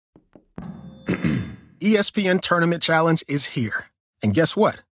ESPN Tournament Challenge is here. And guess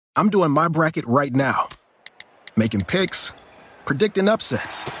what? I'm doing my bracket right now. Making picks, predicting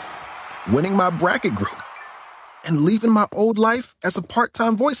upsets, winning my bracket group, and leaving my old life as a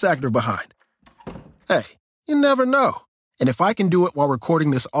part-time voice actor behind. Hey, you never know. And if I can do it while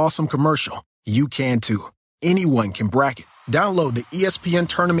recording this awesome commercial, you can too. Anyone can bracket. Download the ESPN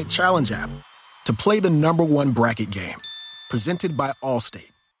Tournament Challenge app to play the #1 bracket game. Presented by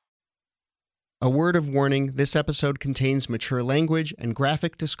Allstate. A word of warning, this episode contains mature language and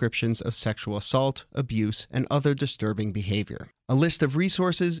graphic descriptions of sexual assault, abuse, and other disturbing behavior. A list of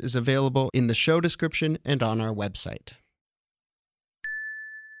resources is available in the show description and on our website.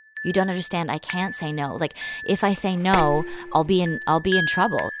 You don't understand. I can't say no. Like, if I say no, I'll be in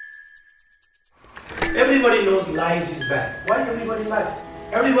trouble. Everybody knows lies is bad. Why everybody lie?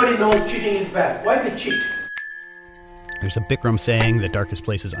 Everybody knows cheating is bad. Why they cheat? There's a Bikram saying, the darkest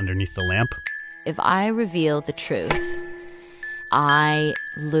place is underneath the lamp. If I reveal the truth, I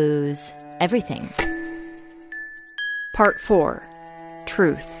lose everything. Part 4.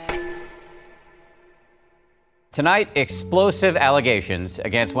 Truth. Tonight, explosive allegations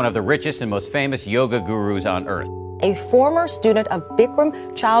against one of the richest and most famous yoga gurus on earth. A former student of Bikram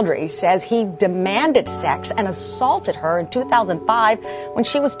Choudhury says he demanded sex and assaulted her in 2005 when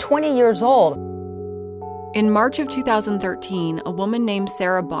she was 20 years old. In March of 2013, a woman named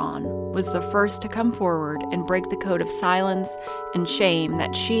Sarah Bond was the first to come forward and break the code of silence and shame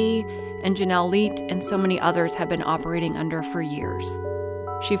that she and Janelle Leet and so many others have been operating under for years.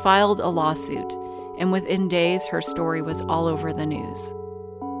 She filed a lawsuit, and within days, her story was all over the news.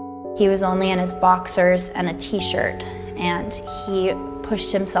 He was only in his boxers and a t-shirt, and he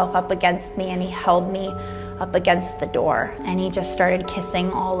pushed himself up against me and he held me up against the door, and he just started kissing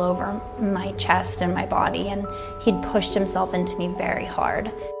all over my chest and my body, and he'd pushed himself into me very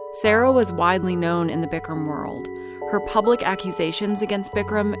hard. Sarah was widely known in the Bikram world. Her public accusations against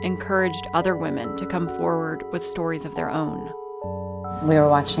Bikram encouraged other women to come forward with stories of their own. We were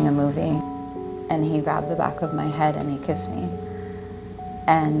watching a movie, and he grabbed the back of my head and he kissed me.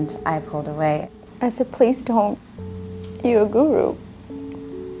 And I pulled away. I said, please don't. You're a guru.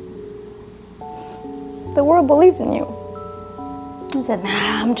 The world believes in you. I said,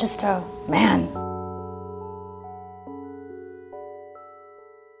 nah, I'm just a man.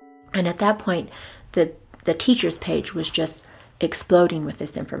 And at that point, the teacher's page was just exploding with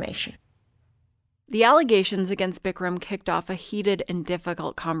this information. The allegations against Bikram kicked off a heated and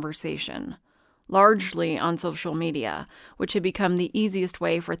difficult conversation, largely on social media, which had become the easiest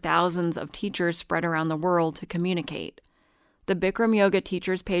way for thousands of teachers spread around the world to communicate. The Bikram Yoga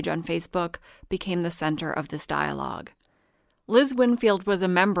Teachers page on Facebook became the center of this dialogue. Liz Winfield was a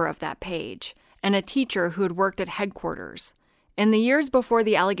member of that page and a teacher who had worked at headquarters. In the years before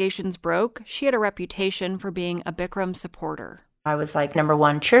the allegations broke, she had a reputation for being a Bikram supporter. I was like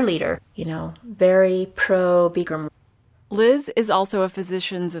 #1 cheerleader, very pro Bikram. Liz is also a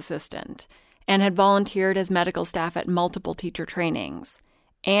physician's assistant and had volunteered as medical staff at multiple teacher trainings.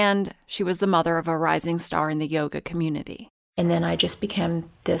 And she was the mother of a rising star in the yoga community. And then I just became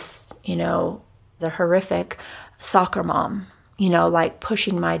this, the horrific soccer mom, like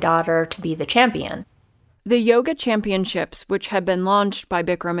pushing my daughter to be the champion. The yoga championships, which had been launched by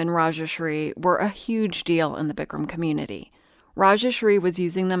Bikram and Rajeshri, were a huge deal in the Bikram community. Rajeshri was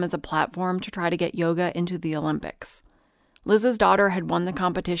using them as a platform to try to get yoga into the Olympics. Liz's daughter had won the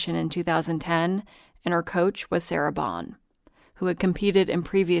competition in 2010, and her coach was Sarah Bond, who had competed in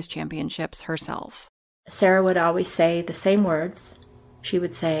previous championships herself. Sarah would always say the same words. She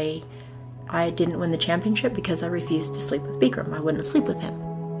would say, I didn't win the championship because I refused to sleep with Bikram. I wouldn't sleep with him.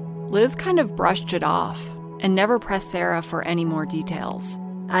 Liz kind of brushed it off and never pressed Sarah for any more details.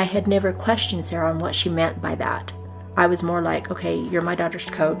 I had never questioned Sarah on what she meant by that. I was more like, okay, you're my daughter's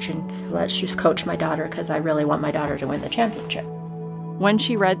coach, and let's just coach my daughter because I really want my daughter to win the championship. When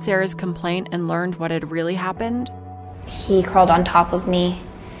she read Sarah's complaint and learned what had really happened, he crawled on top of me.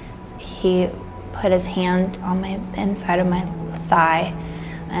 He put his hand on my inside of my thigh,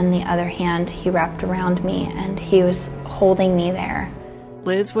 and the other hand he wrapped around me, and he was holding me there.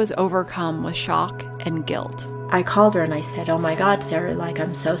 Liz was overcome with shock and guilt. I called her and I said, oh my God, Sarah,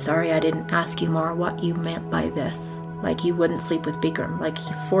 I'm so sorry I didn't ask you more what you meant by this. You wouldn't sleep with Bikram.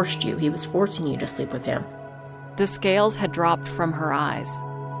 He forced you. He was forcing you to sleep with him. The scales had dropped from her eyes,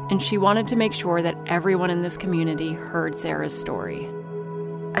 and she wanted to make sure that everyone in this community heard Sarah's story.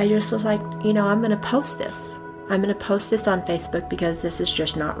 I just was like, I'm going to post this. I'm going to post this on Facebook because this is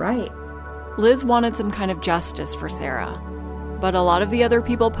just not right. Liz wanted some kind of justice for Sarah, but a lot of the other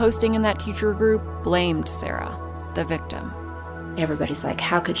people posting in that teacher group blamed Sarah, the victim. Everybody's like,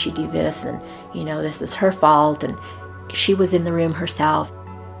 how could she do this? And, this is her fault. And she was in the room herself.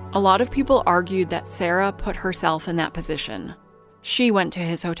 A lot of people argued that Sarah put herself in that position. She went to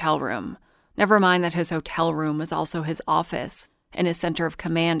his hotel room. Never mind that his hotel room was also his office and his center of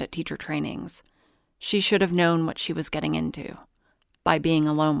command at teacher trainings. She should have known what she was getting into by being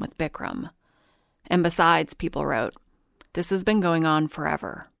alone with Bikram. And besides, people wrote, this has been going on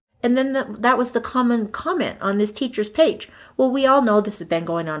forever. And then that was the common comment on this teacher's page. Well, we all know this has been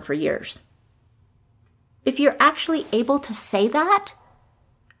going on for years. If you're actually able to say that,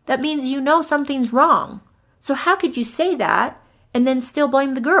 that means you know something's wrong. So how could you say that and then still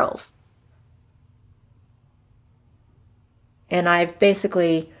blame the girls? And I've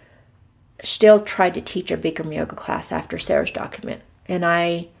basically still tried to teach a Bikram yoga class after Sarah's document. And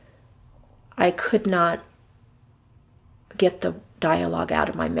I could not get the dialogue out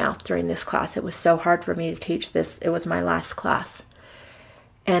of my mouth during this class. It was so hard for me to teach this. It was my last class.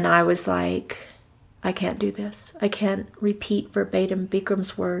 And I was like, I can't do this. I can't repeat verbatim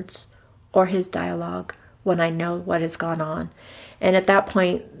Bikram's words or his dialogue when I know what has gone on. And at that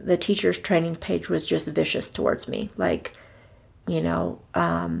point, the teacher's training page was just vicious towards me. Like,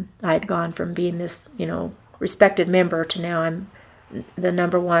 I had gone from being this, respected member to now I'm the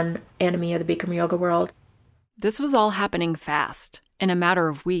number one enemy of the Bikram yoga world. This was all happening fast, in a matter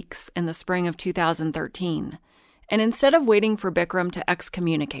of weeks, in the spring of 2013. And instead of waiting for Bikram to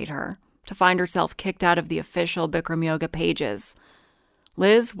excommunicate her, to find herself kicked out of the official Bikram yoga pages,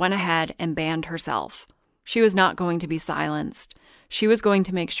 Liz went ahead and banned herself. She was not going to be silenced. She was going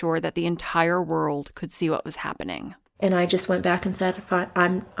to make sure that the entire world could see what was happening. And I just went back and said,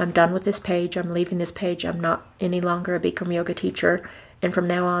 I'm done with this page. I'm leaving this page. I'm not any longer a Bikram yoga teacher. And from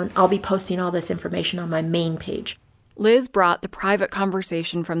now on, I'll be posting all this information on my main page. Liz brought the private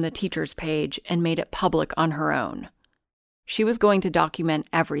conversation from the teacher's page and made it public on her own. She was going to document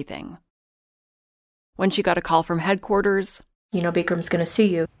everything. When she got a call from headquarters, Bikram's going to sue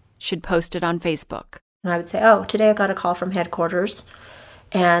you. She'd post it on Facebook. And I would say, oh, today I got a call from headquarters.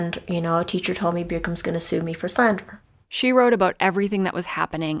 And, a teacher told me Bikram's going to sue me for slander. She wrote about everything that was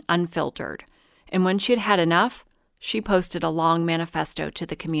happening unfiltered. And when she'd had enough, she posted a long manifesto to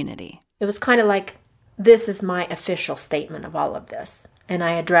the community. It was kind of like, this is my official statement of all of this. And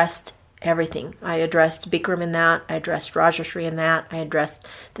I addressed everything. I addressed Bikram in that. I addressed Rajashri in that. I addressed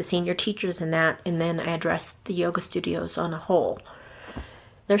the senior teachers in that. And then I addressed the yoga studios on a whole.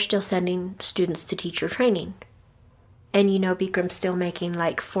 They're still sending students to teacher training. And Bikram's still making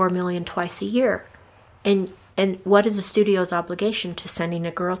like $4 million twice a year. And what is a studio's obligation to sending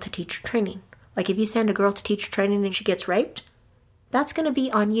a girl to teacher training? Like if you send a girl to teacher training and she gets raped, that's going to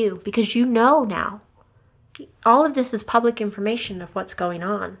be on you because now. All of this is public information of what's going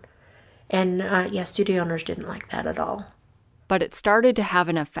on. And studio owners didn't like that at all. But it started to have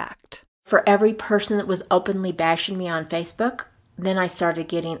an effect. For every person that was openly bashing me on Facebook, then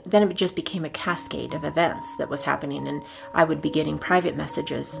it just became a cascade of events that was happening, and I would be getting private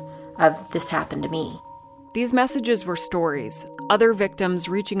messages of this happened to me. These messages were stories, other victims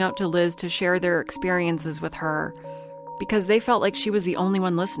reaching out to Liz to share their experiences with her because they felt like she was the only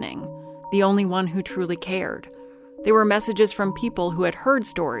one listening, the only one who truly cared. They were messages from people who had heard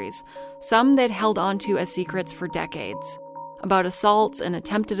stories, some they'd held onto as secrets for decades, about assaults and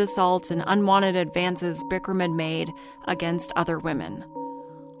attempted assaults and unwanted advances Bikram had made against other women.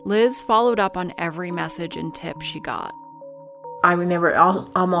 Liz followed up on every message and tip she got. I remember it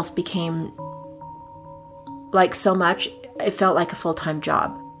almost became like so much, it felt like a full-time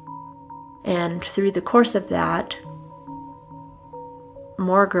job. And through the course of that,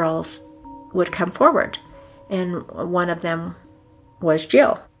 more girls would come forward. And one of them was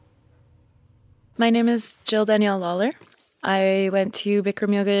Jill. My name is Jill Danielle Lawler. I went to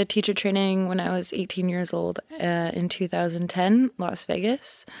Bikram yoga teacher training when I was 18 years old in 2010, Las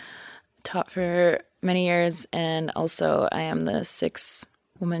Vegas. Taught for many years, and also I am the sixth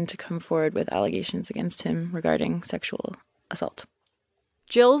woman to come forward with allegations against him regarding sexual assault.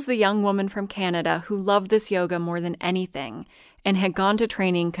 Jill's the young woman from Canada who loved this yoga more than anything and had gone to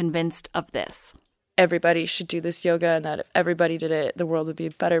training convinced of this. Everybody should do this yoga, and that if everybody did it, the world would be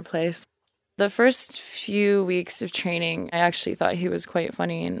a better place. The first few weeks of training, I actually thought he was quite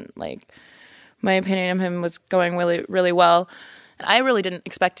funny, and my opinion of him was going really, really well. And I really didn't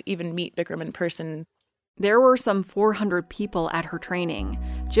expect to even meet Bikram in person. There were some 400 people at her training.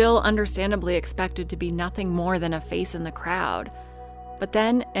 Jill understandably expected to be nothing more than a face in the crowd. But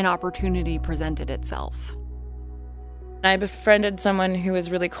then an opportunity presented itself. I befriended someone who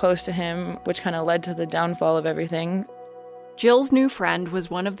was really close to him, which kind of led to the downfall of everything. Jill's new friend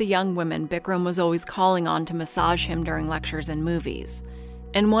was one of the young women Bikram was always calling on to massage him during lectures and movies.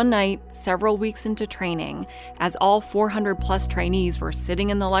 And one night, several weeks into training, as all 400-plus trainees were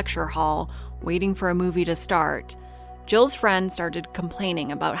sitting in the lecture hall waiting for a movie to start, Jill's friend started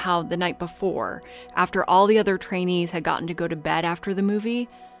complaining about how the night before, after all the other trainees had gotten to go to bed after the movie,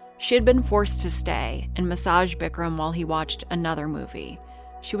 she had been forced to stay and massage Bikram while he watched another movie.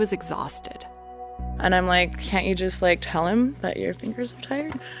 She was exhausted. And I'm like, can't you just tell him that your fingers are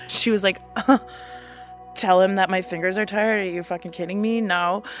tired? She was like, tell him that my fingers are tired? Are you fucking kidding me?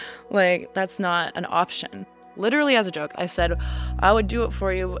 No, that's not an option. Literally as a joke, I said, I would do it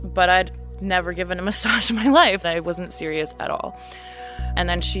for you, but I'd never given a massage in my life. I wasn't serious at all. And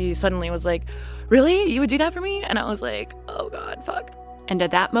then she suddenly was like, really? You would do that for me? And I was like, oh God, fuck. And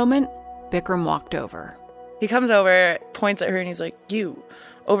at that moment, Bikram walked over. He comes over, points at her, and he's like, you,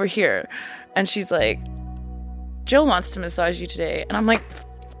 over here. And she's like, Jill wants to massage you today. And I'm like,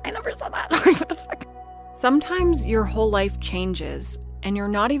 I never saw that. What the fuck? Sometimes your whole life changes, and you're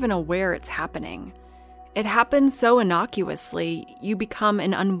not even aware it's happening. It happens so innocuously, you become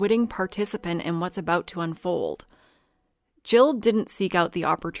an unwitting participant in what's about to unfold. Jill didn't seek out the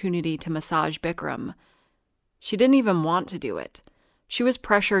opportunity to massage Bikram. She didn't even want to do it. She was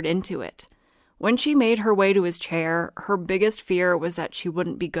pressured into it. When she made her way to his chair, her biggest fear was that she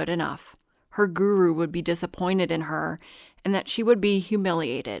wouldn't be good enough. Her guru would be disappointed in her, and that she would be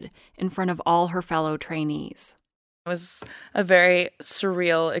humiliated in front of all her fellow trainees. It was a very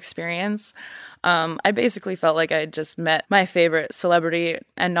surreal experience. I basically felt like I had just met my favorite celebrity,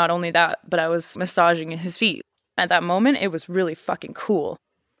 and not only that, but I was massaging his feet. At that moment, it was really fucking cool.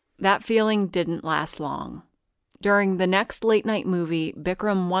 That feeling didn't last long. During the next late-night movie,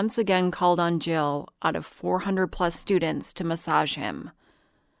 Bikram once again called on Jill out of 400-plus students to massage him.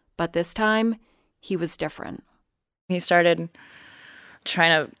 But this time, he was different. He started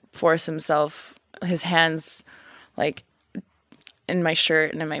trying to force himself, his hands, in my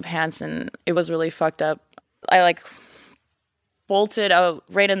shirt and in my pants, and it was really fucked up. I, bolted out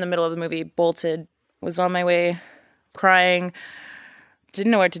right in the middle of the movie, was on my way, crying,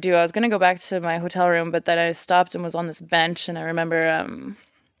 didn't know what to do. I was going to go back to my hotel room, but then I stopped and was on this bench, and I remember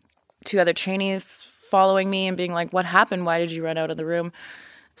two other trainees following me and being like, what happened? Why did you run out of the room?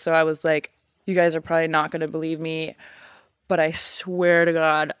 So I was like, you guys are probably not going to believe me, but I swear to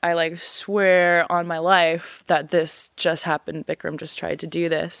God, I swear on my life that this just happened. Bikram just tried to do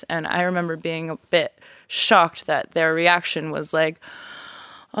this. And I remember being a bit shocked that their reaction was like,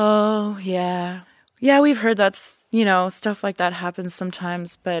 oh, yeah. Yeah, we've heard that's, stuff like that happens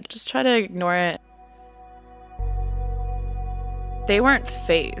sometimes, but just try to ignore it. They weren't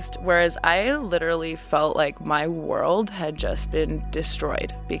fazed, whereas I literally felt like my world had just been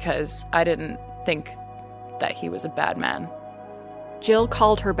destroyed because I didn't think that he was a bad man. Jill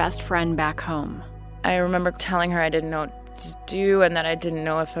called her best friend back home. I remember telling her I didn't know what to do and that I didn't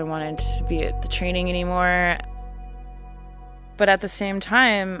know if I wanted to be at the training anymore. But at the same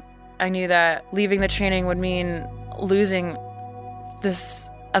time, I knew that leaving the training would mean losing this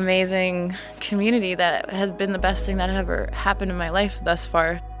amazing community that has been the best thing that ever happened in my life thus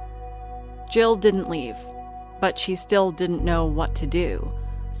far. Jill didn't leave, but she still didn't know what to do.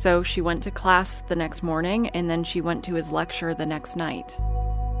 So she went to class the next morning, and then she went to his lecture the next night.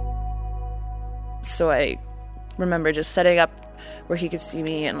 So I remember just setting up where he could see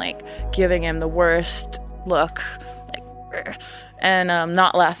me and giving him the worst look, and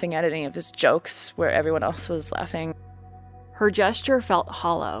not laughing at any of his jokes where everyone else was laughing. Her gesture felt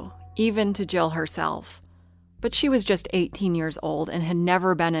hollow, even to Jill herself. But she was just 18 years old and had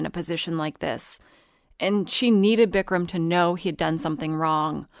never been in a position like this. And she needed Bikram to know he had done something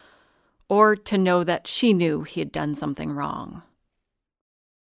wrong, or to know that she knew he had done something wrong.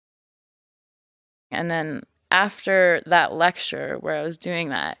 And then after that lecture where I was doing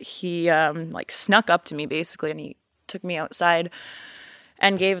that, he snuck up to me basically, and he took me outside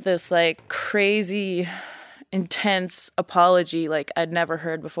and gave this crazy intense apology I'd never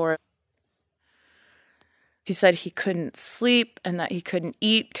heard before. He said he couldn't sleep and that he couldn't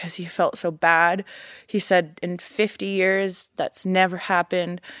eat because he felt so bad. He said in 50 years that's never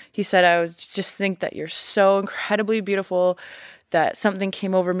happened. He said, I was just think that you're so incredibly beautiful that something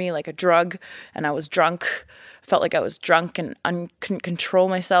came over me like a drug and I was drunk. I felt like I was drunk and couldn't control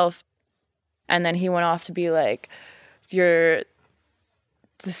myself. And then he went off to be like, you're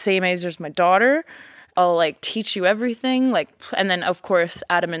the same age as my daughter. I'll teach you everything. And then of course,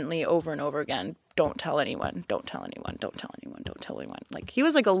 adamantly over and over again, don't tell anyone, don't tell anyone, don't tell anyone, don't tell anyone. He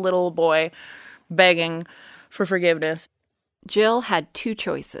was like a little boy begging for forgiveness. Jill had two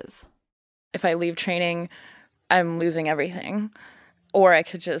choices. If I leave training, I'm losing everything. Or I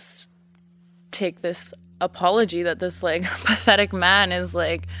could just take this apology that this like pathetic man is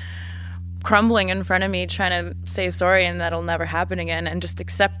like crumbling in front of me trying to say sorry and that'll never happen again, and just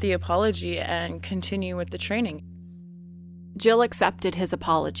accept the apology and continue with the training. Jill accepted his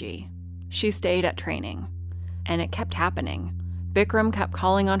apology. She stayed at training. And it kept happening. Bikram kept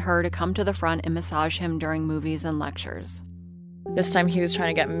calling on her to come to the front and massage him during movies and lectures. This time he was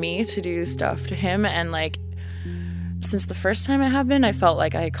trying to get me to do stuff to him, and like, since the first time it happened, I felt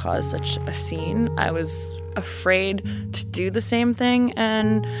like I caused such a scene. I was afraid to do the same thing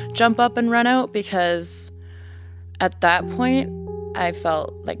and jump up and run out, because at that point, I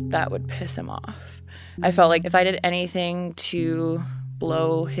felt like that would piss him off. I felt like if I did anything to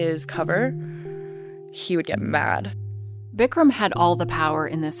blow his cover, he would get mad. Bikram had all the power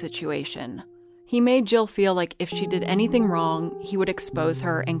in this situation. He made Jill feel like if she did anything wrong, he would expose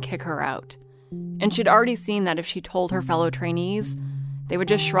her and kick her out. And she'd already seen that if she told her fellow trainees, they would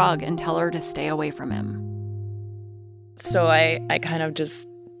just shrug and tell her to stay away from him. So I kind of just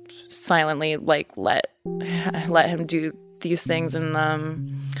silently like let him do these things, and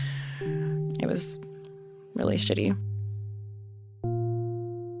it was really shitty.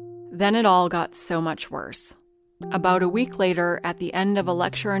 Then it all got so much worse. About a week later, at the end of a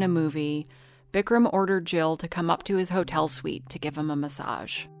lecture and a movie, Bikram ordered Jill to come up to his hotel suite to give him a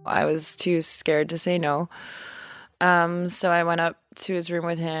massage. I was too scared to say no. So I went up to his room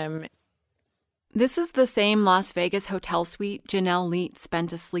with him. This is the same Las Vegas hotel suite Janelle Leet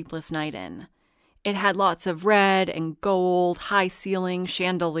spent a sleepless night in. It had lots of red and gold, high-ceiling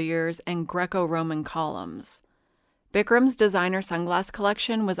chandeliers, and Greco-Roman columns. Bikram's designer sunglass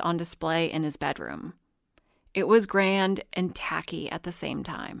collection was on display in his bedroom. It was grand and tacky at the same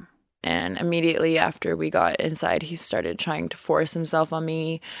time. And immediately after we got inside, he started trying to force himself on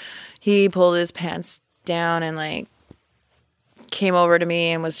me. He pulled his pants down and like came over to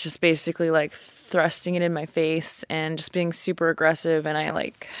me and was just basically like thrusting it in my face and just being super aggressive. And I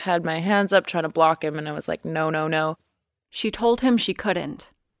like had my hands up trying to block him, and I was like, no, no, no. She told him she couldn't,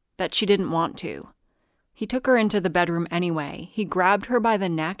 that she didn't want to. He took her into the bedroom anyway. He grabbed her by the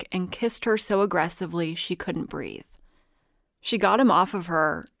neck and kissed her so aggressively she couldn't breathe. She got him off of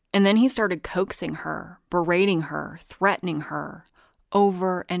her, and then he started coaxing her, berating her, threatening her,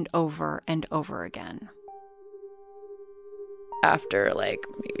 over and over and over again. After like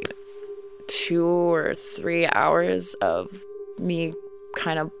maybe 2 or 3 hours of me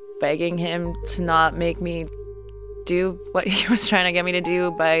kind of begging him to not make me do what he was trying to get me to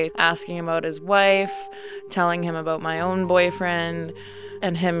do by asking him about his wife, telling him about my own boyfriend,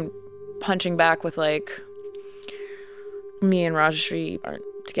 and him punching back with like, me and Rajeshri aren't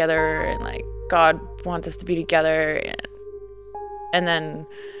together, and like God wants us to be together. And then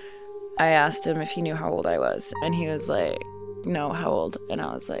I asked him if he knew how old I was, and he was like, no, how old? And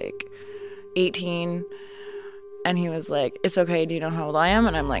I was like, 18. And he was like, it's okay, do you know how old I am?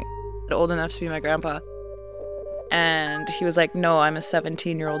 And I'm like, old enough to be my grandpa. And he was like, no, I'm a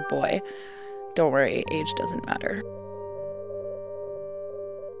 17-year-old boy. Don't worry, age doesn't matter.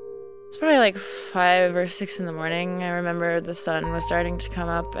 It's probably like 5 or 6 in the morning. I remember the sun was starting to come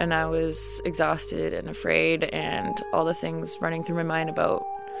up, and I was exhausted and afraid, and all the things running through my mind about.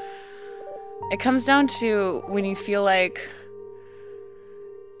 It comes down to when you feel like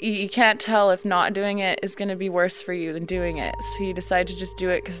you can't tell if not doing it is going to be worse for you than doing it. So you decide to just do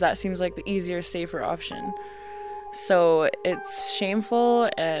it because that seems like the easier, safer option. So it's shameful,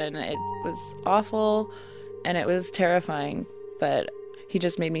 and it was awful, and it was terrifying, but he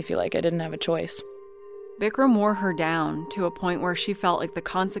just made me feel like I didn't have a choice. Bikram wore her down to a point where she felt like the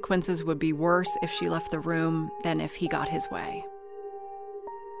consequences would be worse if she left the room than if he got his way.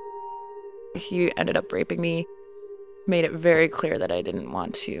 He ended up raping me, made it very clear that I didn't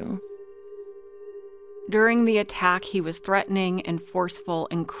want to. During the attack, he was threatening and forceful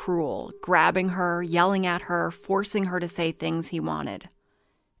and cruel, grabbing her, yelling at her, forcing her to say things he wanted.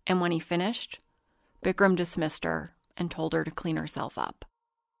 And when he finished, Bikram dismissed her and told her to clean herself up.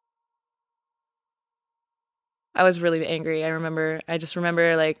 I was really angry. I just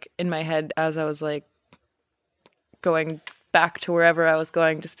remember like in my head as I was like going back to wherever I was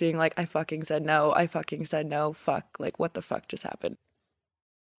going, just being like, I fucking said no, fuck, like what the fuck just happened?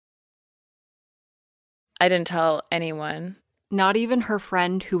 I didn't tell anyone. Not even her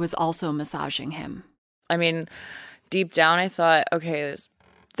friend who was also massaging him. I mean, deep down I thought, okay,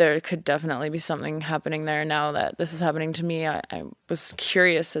 there could definitely be something happening there now that this is happening to me. I was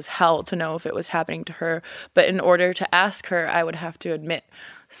curious as hell to know if it was happening to her. But in order to ask her, I would have to admit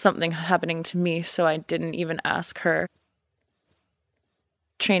something happening to me, so I didn't even ask her.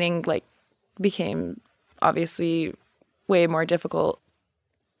 Training, like, became obviously way more difficult.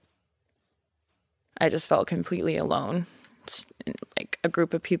 I just felt completely alone, like a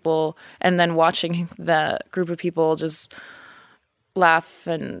group of people, and then watching the group of people just laugh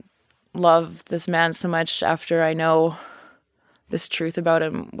and love this man so much after I know this truth about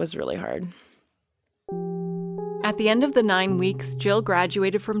him was really hard. At the end of the 9 weeks, Jill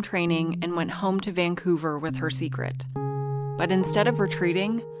graduated from training and went home to Vancouver with her secret. But instead of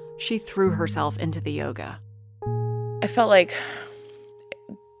retreating, she threw herself into the yoga. I felt like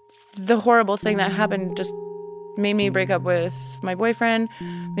the horrible thing that happened just made me break up with my boyfriend,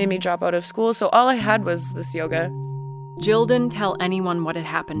 made me drop out of school, so all I had was this yoga. Jill didn't tell anyone what had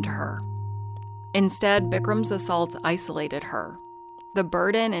happened to her. Instead, Bikram's assaults isolated her. The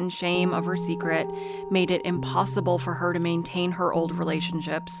burden and shame of her secret made it impossible for her to maintain her old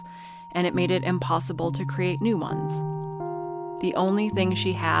relationships, and it made it impossible to create new ones. The only thing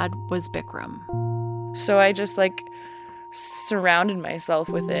she had was Bikram. So I just surrounded myself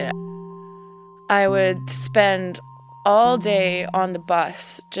with it. I would spend all day on the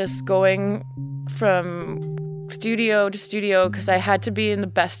bus just going from studio to studio because I had to be in the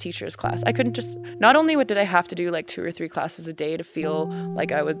best teacher's class. I couldn't just, not only did I have to do 2 or 3 classes a day to feel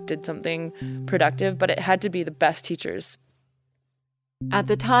like I did something productive, but it had to be the best teachers. At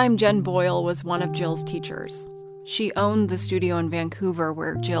the time, Jen Boyle was one of Jill's teachers. She owned the studio in Vancouver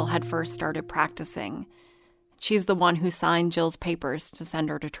where Jill had first started practicing. She's the one who signed Jill's papers to send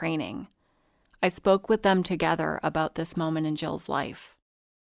her to training. I spoke with them together about this moment in Jill's life.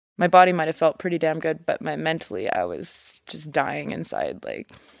 My body might have felt pretty damn good, but mentally I was just dying inside. I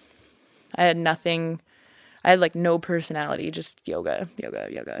had nothing. I had no personality, just yoga,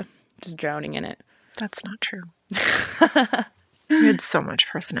 just drowning in it. That's not true. You had so much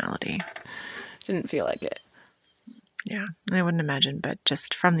personality. Didn't feel like it. Yeah, I wouldn't imagine, but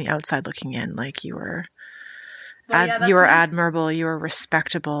just from the outside looking in, you were you were admirable, you were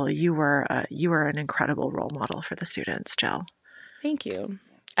respectable, you were an incredible role model for the students, Jill. Thank you.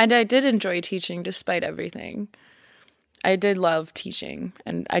 And I did enjoy teaching despite everything. I did love teaching,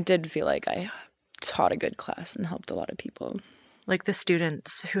 and I did feel like I taught a good class and helped a lot of people. The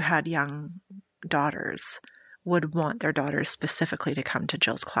students who had young daughters would want their daughters specifically to come to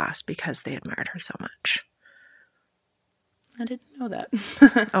Jill's class because they admired her so much. I didn't know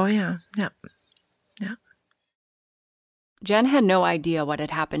that. Oh, yeah. Yeah. Jen had no idea what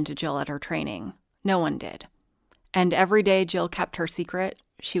had happened to Jill at her training. No one did. And every day Jill kept her secret,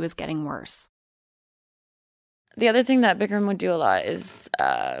 she was getting worse. The other thing that Bikram would do a lot is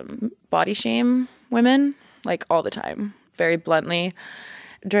body shame women, all the time, very bluntly.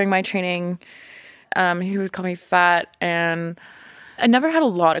 During my training, he would call me fat, and I never had a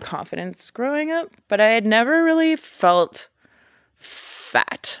lot of confidence growing up, but I had never really felt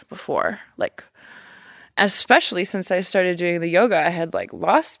fat before. Especially since I started doing the yoga, I had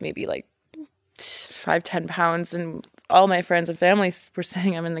lost maybe 5-10 pounds, and all my friends and family were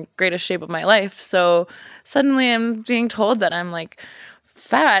saying I'm in the greatest shape of my life. So suddenly I'm being told that I'm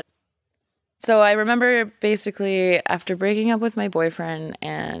fat. So I remember basically after breaking up with my boyfriend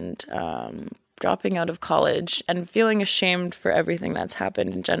and dropping out of college and feeling ashamed for everything that's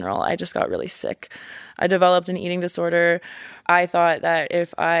happened in general, I just got really sick. I developed an eating disorder. I thought that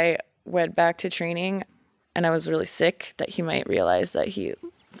if I went back to training and I was really sick, that he might realize that he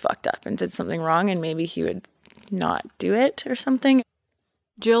fucked up and did something wrong, and maybe he would not do it or something.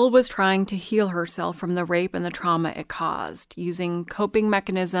 Jill was trying to heal herself from the rape and the trauma it caused, using coping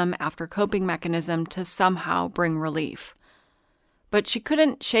mechanism after coping mechanism to somehow bring relief. But she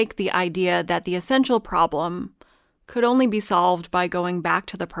couldn't shake the idea that the essential problem could only be solved by going back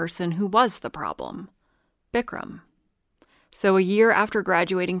to the person who was the problem, Bikram. So a year after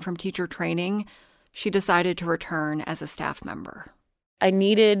graduating from teacher training, she decided to return as a staff member. I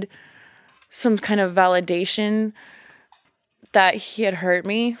needed some kind of validation that he had hurt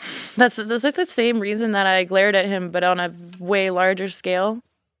me. That's the same reason that I glared at him, but on a way larger scale.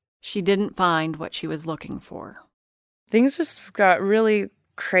 She didn't find what she was looking for. Things just got really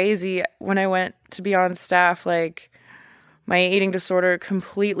crazy when I went to be on staff. My eating disorder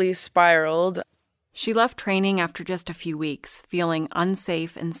completely spiraled. She left training after just a few weeks, feeling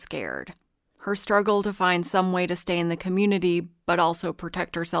unsafe and scared. Her struggle to find some way to stay in the community, but also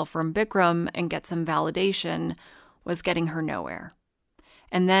protect herself from Bikram and get some validation, was getting her nowhere.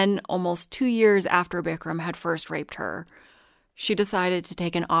 And then, almost 2 years after Bikram had first raped her, she decided to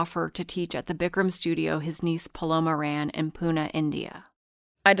take an offer to teach at the Bikram studio his niece Paloma ran in Pune, India.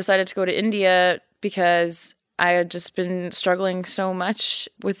 I decided to go to India because I had just been struggling so much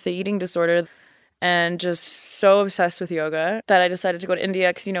with the eating disorder and just so obsessed with yoga that I decided to go to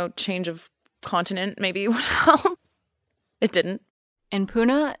India because, change of continent maybe would help. It didn't. In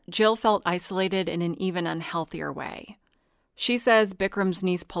Pune, Jill felt isolated in an even unhealthier way. She says Bikram's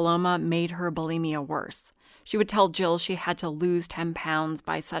niece Paloma made her bulimia worse. She would tell Jill she had to lose 10 pounds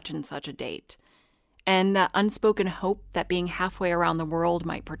by such and such a date. And that unspoken hope that being halfway around the world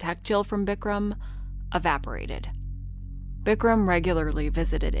might protect Jill from Bikram evaporated. Bikram regularly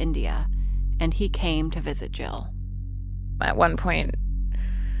visited India, and he came to visit Jill. At one point,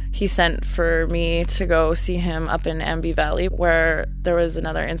 he sent for me to go see him up in Ambi Valley, where there was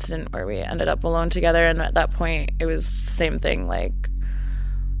another incident where we ended up alone together. And at that point, it was the same thing. Like,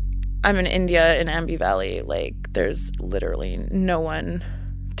 I'm in India in Ambi Valley. Like, there's literally no one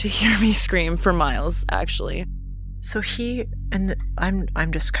to hear me scream for miles, actually. So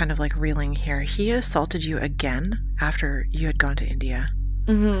I'm just kind of like reeling here. He assaulted you again after you had gone to India.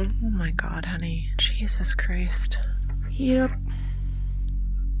 Mm-hmm. Oh my God, honey. Jesus Christ. Yep.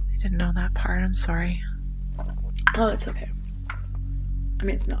 I didn't know that part. I'm sorry. Oh, it's okay. I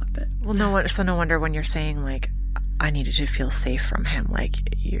mean, it's not, but... Well, no wonder when you're saying, like, I needed to feel safe from him, like,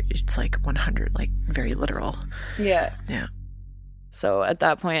 it's like 100, like, very literal. Yeah. Yeah. So at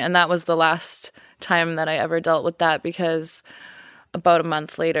that point, and that was the last time that I ever dealt with that, because about a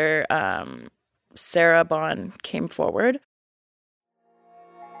month later, Sarah Bond came forward.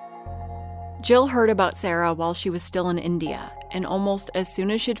 Jill heard about Sarah while she was still in India, and almost as soon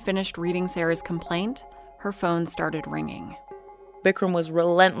as she'd finished reading Sarah's complaint, her phone started ringing. Bikram was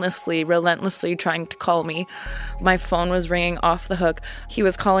relentlessly trying to call me. My phone was ringing off the hook. He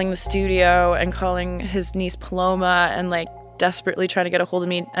was calling the studio and calling his niece Paloma and, like, desperately trying to get a hold of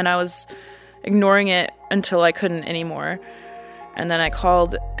me, and I was ignoring it until I couldn't anymore. And then I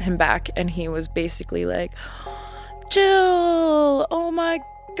called him back, and he was basically like, Jill, oh my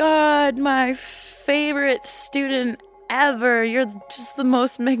God, my favorite student ever. You're just the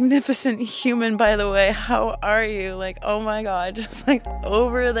most magnificent human, by the way. How are you? Like, oh my God, just like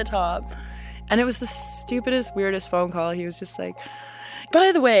over the top. And it was the stupidest, weirdest phone call. He was just like,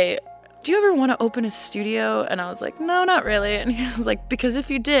 by the way, do you ever want to open a studio? And I was like, no, not really. And he was like, because if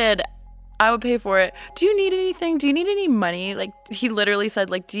you did, I would pay for it. Do you need anything? Do you need any money? Like, he literally said,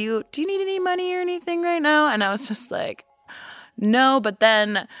 like, do you need any money or anything right now? And I was just like, no. But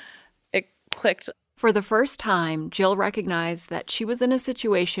then it clicked. For the first time, Jill recognized that she was in a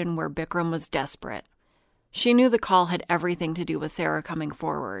situation where Bikram was desperate. She knew the call had everything to do with Sarah coming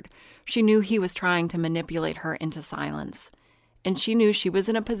forward. She knew he was trying to manipulate her into silence. And she knew she was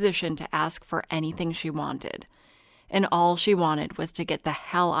in a position to ask for anything she wanted. And all she wanted was to get the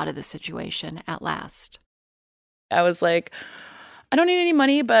hell out of the situation at last. I was like, I don't need any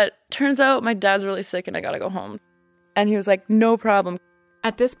money, but turns out my dad's really sick and I gotta go home. And he was like, no problem.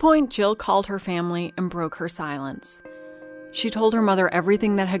 At this point, Jill called her family and broke her silence. She told her mother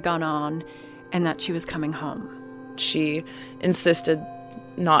everything that had gone on and that she was coming home. She insisted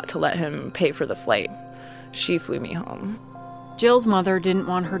not to let him pay for the flight. She flew me home. Jill's mother didn't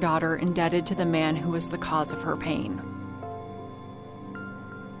want her daughter indebted to the man who was the cause of her pain.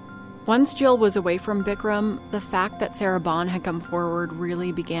 Once Jill was away from Bikram, the fact that Sarah Bond had come forward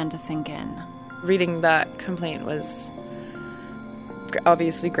really began to sink in. Reading that complaint was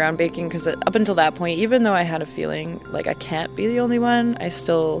obviously groundbreaking, because up until that point, even though I had a feeling like I can't be the only one, I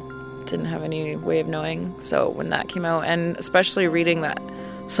still didn't have any way of knowing. So when that came out, and especially reading that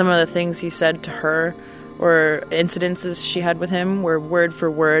some of the things he said to her or incidences she had with him were word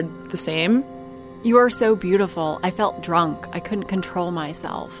for word the same. You are so beautiful. I felt drunk. I couldn't control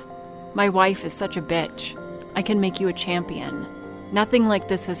myself. My wife is such a bitch. I can make you a champion. Nothing like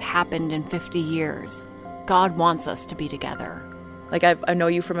this has happened in 50 years. God wants us to be together. Like, I know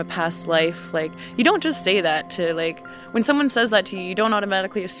you from a past life. Like, you don't just say that to, like, when someone says that to you, you don't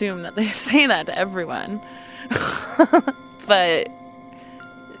automatically assume that they say that to everyone. But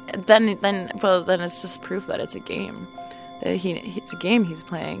then it's just proof that it's a game. That it's a game he's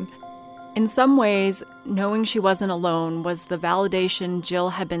playing. In some ways, knowing she wasn't alone was the validation Jill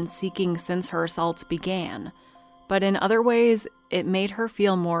had been seeking since her assaults began. But in other ways, it made her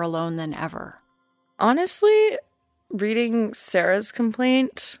feel more alone than ever. Honestly, reading Sarah's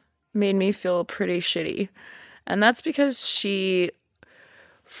complaint made me feel pretty shitty. And that's because she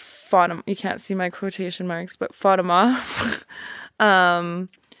fought him. You can't see my quotation marks, but fought him off.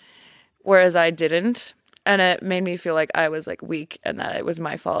 Whereas I didn't. And it made me feel like I was, like, weak and that it was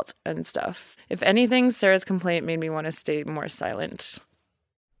my fault and stuff. If anything, Sarah's complaint made me want to stay more silent.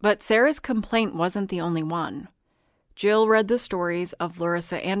 But Sarah's complaint wasn't the only one. Jill read the stories of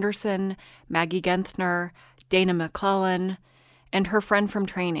Larissa Anderson, Maggie Genthner, Dana McClellan, and her friend from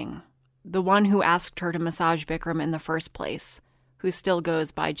training, the one who asked her to massage Bikram in the first place, who still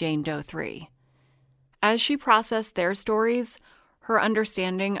goes by Jane Doe 3. As she processed their stories, her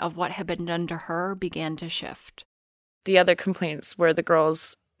understanding of what had been done to her began to shift. The other complaints where the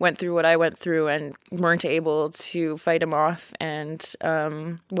girls went through what I went through and weren't able to fight them off. And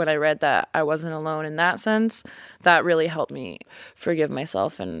when I read that I wasn't alone in that sense, that really helped me forgive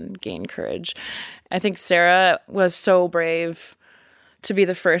myself and gain courage. I think Sarah was so brave to be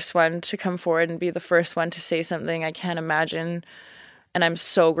the first one to come forward and be the first one to say something I can't imagine. And I'm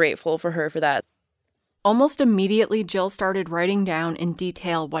so grateful for her for that. Almost immediately, Jill started writing down in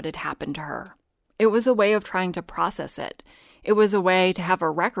detail what had happened to her. It was a way of trying to process it. It was a way to have a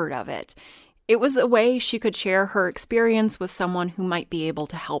record of it. It was a way she could share her experience with someone who might be able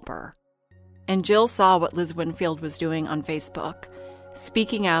to help her. And Jill saw what Liz Winfield was doing on Facebook,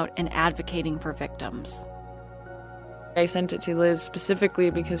 speaking out and advocating for victims. I sent it to Liz specifically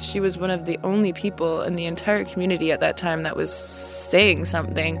because she was one of the only people in the entire community at that time that was saying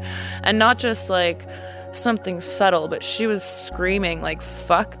something. And not just like something subtle, but she was screaming like,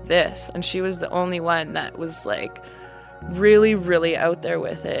 fuck this. And she was the only one that was like really, really out there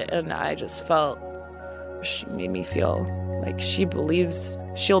with it. And I just felt, she made me feel like she'll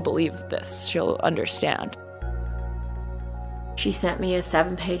believe this. She'll understand. She sent me a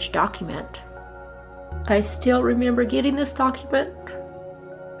 7-page document. I still remember getting this document,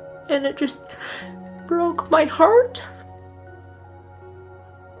 and it just broke my heart.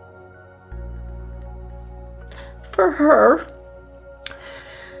 For her,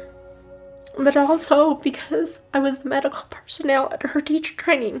 but also because I was the medical personnel at her teacher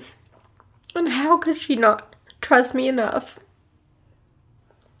training. And how could she not trust me enough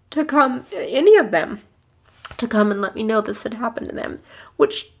to come, any of them, to come and let me know this had happened to them,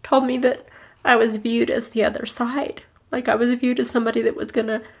 which told me that I was viewed as the other side. Like I was viewed as somebody that was going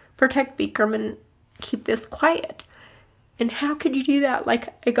to protect Bikram and keep this quiet. And how could you do that?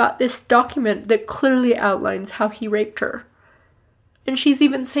 Like, I got this document that clearly outlines how he raped her. And she's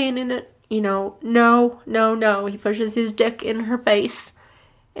even saying in it, you know, no. He pushes his dick in her face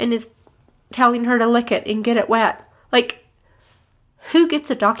and is telling her to lick it and get it wet. Like, who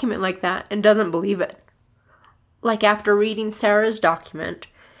gets a document like that and doesn't believe it? Like, after reading Sarah's document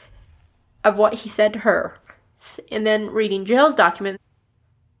of what he said to her, and then reading Jill's document,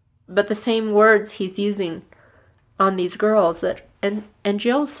 but the same words he's using on these girls, that and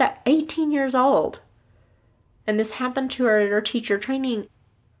Jill's 18 years old, and this happened to her in her teacher training.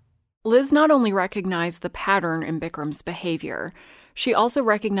 Liz not only recognized the pattern in Bikram's behavior, she also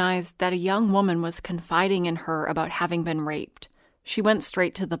recognized that a young woman was confiding in her about having been raped. She went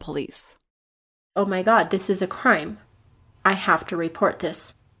straight to the police. Oh my God, this is a crime. I have to report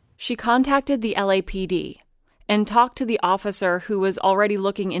this. She contacted the LAPD and talked to the officer who was already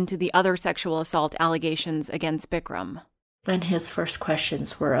looking into the other sexual assault allegations against Bikram. And his first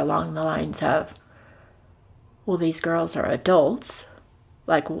questions were along the lines of, well, these girls are adults.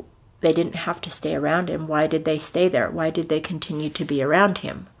 Like, they didn't have to stay around him. Why did they stay there? Why did they continue to be around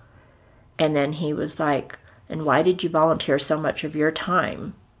him? And then he was like, and why did you volunteer so much of your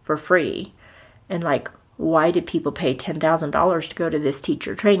time for free? And like, why did people pay $10,000 to go to this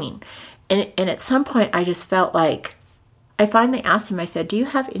teacher training? And at some point, I just felt like, I finally asked him, I said, do you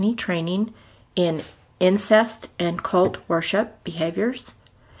have any training in incest and cult worship behaviors?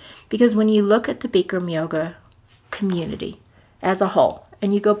 Because when you look at the Bikram yoga community as a whole,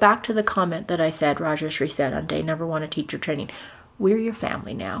 and you go back to the comment that I said, Rajeshri said on day number 1 of teacher training, we're your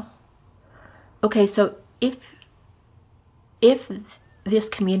family now. Okay, so if this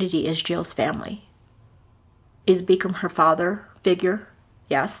community is Jill's family, is Bikram her father figure?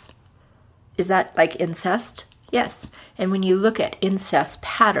 Yes. Is that like incest? Yes. And when you look at incest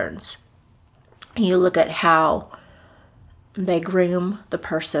patterns, you look at how they groom the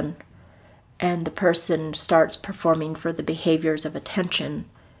person, and the person starts performing for the behaviors of attention,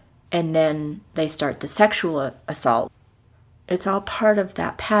 and then they start the sexual assault. It's all part of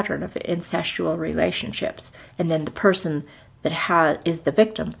that pattern of incestual relationships. And then the person that is the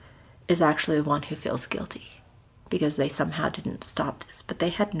victim is actually the one who feels guilty because they somehow didn't stop this, but they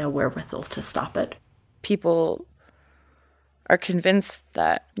had no wherewithal to stop it. People are convinced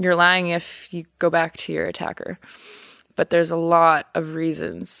that you're lying if you go back to your attacker. But there's a lot of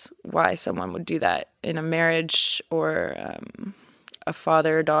reasons why someone would do that in a marriage or a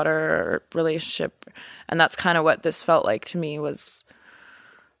father-daughter relationship. And that's kind of what this felt like to me. Was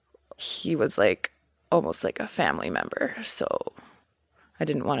he was like almost like a family member. So I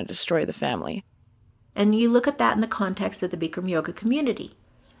didn't want to destroy the family. And you look at that in the context of the Bikram yoga community.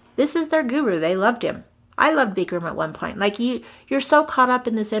 This is their guru. They loved him. I loved Bikram at one point. Like, you're so caught up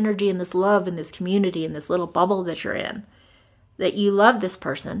in this energy and this love and this community and this little bubble that you're in that you love this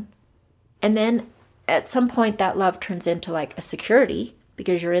person. And then at some point that love turns into like a security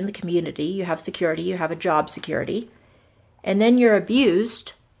because you're in the community, you have security, you have a job security. And then you're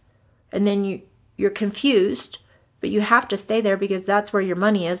abused, and then you're confused, but you have to stay there because that's where your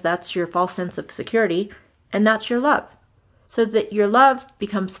money is, that's your false sense of security, and that's your love. So that your love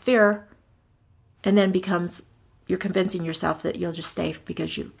becomes fear, and then becomes you're convincing yourself that you'll just stay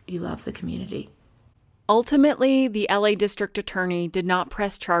because you love the community. Ultimately, the LA District Attorney did not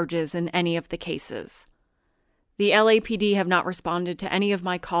press charges in any of the cases. The LAPD have not responded to any of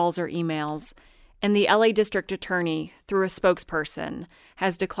my calls or emails, and the LA District Attorney, through a spokesperson,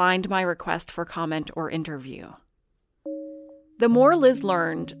 has declined my request for comment or interview. The more Liz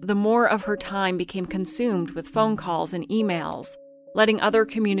learned, the more of her time became consumed with phone calls and emails, letting other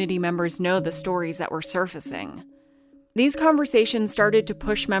community members know the stories that were surfacing. These conversations started to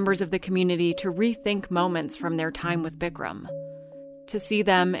push members of the community to rethink moments from their time with Bikram, to see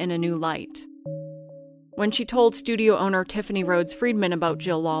them in a new light. When she told studio owner Tiffany Rhodes Friedman about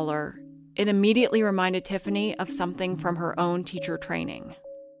Jill Lawler, it immediately reminded Tiffany of something from her own teacher training.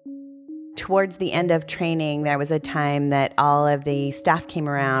 Towards the end of training, there was a time that all of the staff came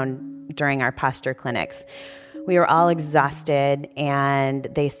around during our posture clinics. We were all exhausted, and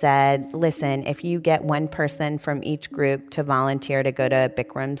they said, listen, if you get one person from each group to volunteer to go to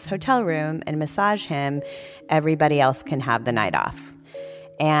Bikram's hotel room and massage him, everybody else can have the night off.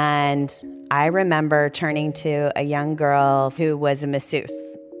 And I remember turning to a young girl who was a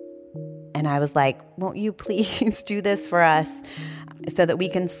masseuse. And I was like, won't you please do this for us so that we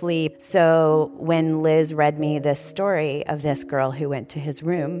can sleep? So when Liz read me this story of this girl who went to his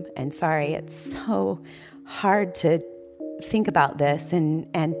room, and sorry, it's so hard to think about this and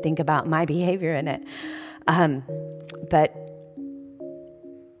think about my behavior in it. But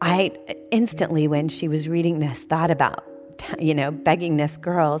I instantly, when she was reading this, thought about, begging this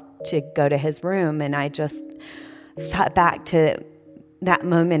girl to go to his room. And I just thought back to that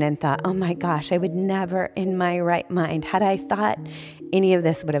moment and thought, oh my gosh, I would never in my right mind, had I thought any of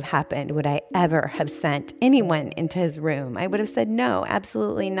this would have happened, would I ever have sent anyone into his room? I would have said, no,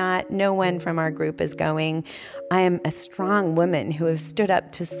 absolutely not. No one from our group is going. I am a strong woman who has stood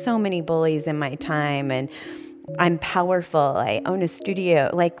up to so many bullies in my time, and I'm powerful. I own a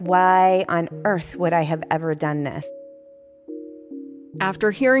studio. Like, why on earth would I have ever done this? After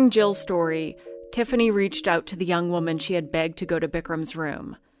hearing Jill's story, Tiffany reached out to the young woman she had begged to go to Bikram's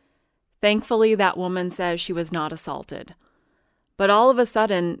room. Thankfully, that woman says she was not assaulted. But all of a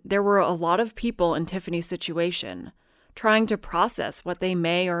sudden, there were a lot of people in Tiffany's situation, trying to process what they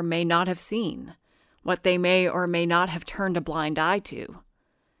may or may not have seen, what they may or may not have turned a blind eye to,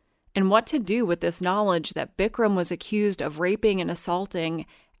 and what to do with this knowledge that Bikram was accused of raping and assaulting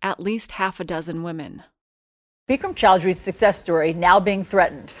at least half a dozen women. Bikram Choudhury's success story now being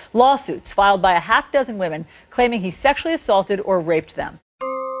threatened. Lawsuits filed by a half dozen women claiming he sexually assaulted or raped them.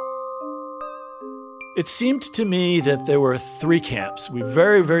 It seemed to me that there were three camps. We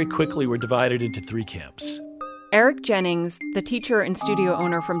very, very quickly were divided into three camps. Eric Jennings, the teacher and studio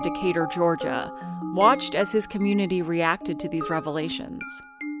owner from Decatur, Georgia, watched as his community reacted to these revelations.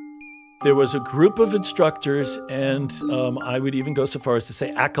 There was a group of instructors, and I would even go so far as to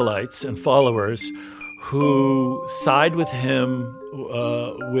say acolytes and followers, who side with him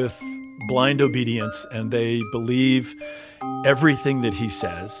with blind obedience, and they believe everything that he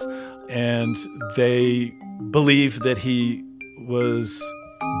says, and they believe that he was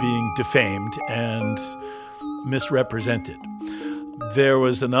being defamed and misrepresented. There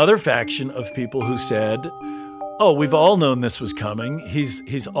was another faction of people who said, oh, we've all known this was coming.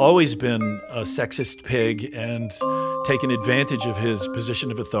 He's always been a sexist pig and taken advantage of his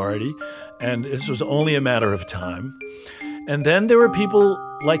position of authority, and this was only a matter of time. And then there were people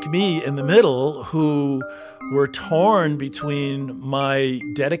like me in the middle who were torn between my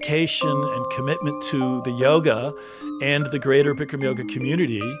dedication and commitment to the yoga and the greater Bikram yoga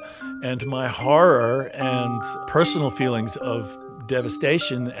community, and my horror and personal feelings of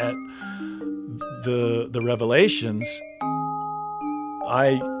devastation at the revelations.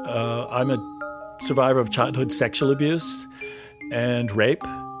 I'm a survivor of childhood sexual abuse and rape,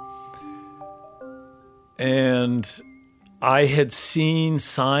 and I had seen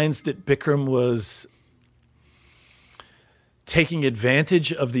signs that Bikram was taking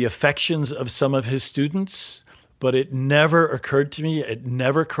advantage of the affections of some of his students, but it never occurred to me, it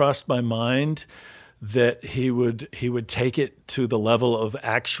never crossed my mind that he would take it to the level of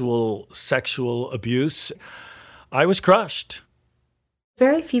actual sexual abuse. I was crushed.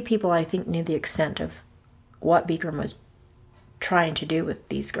 Very few people, I think, knew the extent of what Bikram was trying to do with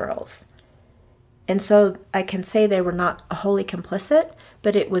these girls. And so I can say they were not wholly complicit,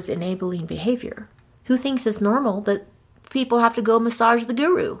 but it was enabling behavior. Who thinks it's normal that people have to go massage the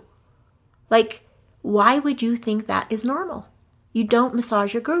guru? Like, why would you think that is normal? You don't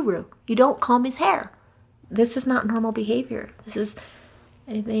massage your guru. You don't comb his hair. This is not normal behavior. This is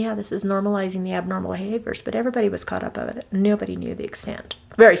normalizing the abnormal behaviors, but everybody was caught up of it. Nobody knew the extent.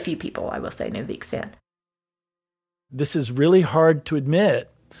 Very few people, I will say, knew the extent. This is really hard to admit,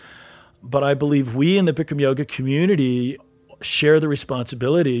 but I believe we in the Bikram yoga community share the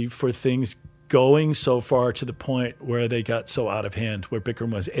responsibility for things going so far to the point where they got so out of hand, where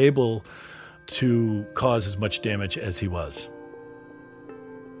Bikram was able to cause as much damage as he was.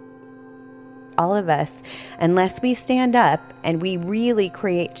 All of us, unless we stand up and we really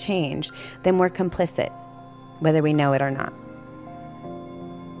create change, then we're complicit, whether we know it or not.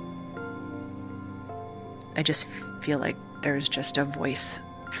 I just feel like there's just a voice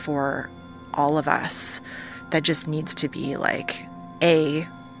for all of us that just needs to be like,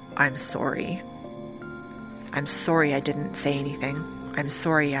 I'm sorry. I'm sorry I didn't say anything. I'm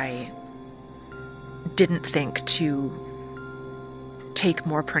sorry I didn't think to take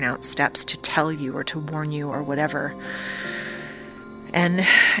more pronounced steps to tell you or to warn you or whatever.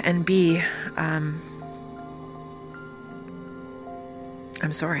 And B, I'm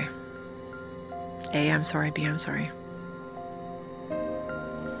sorry. A, I'm sorry. B, I'm sorry.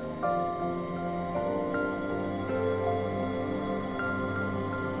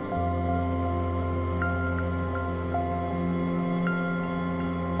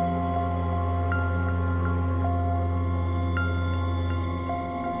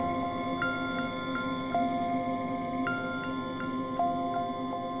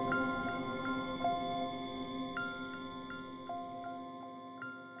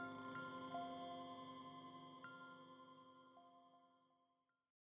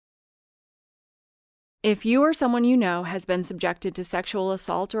 If you or someone you know has been subjected to sexual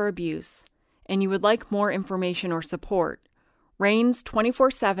assault or abuse, and you would like more information or support, RAIN's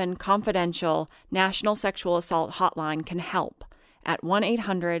 24/7 confidential National Sexual Assault Hotline can help at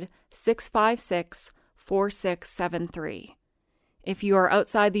 1-800-656-4673. If you are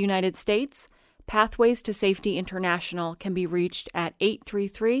outside the United States, Pathways to Safety International can be reached at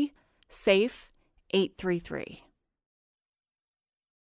 833-SAFE-833.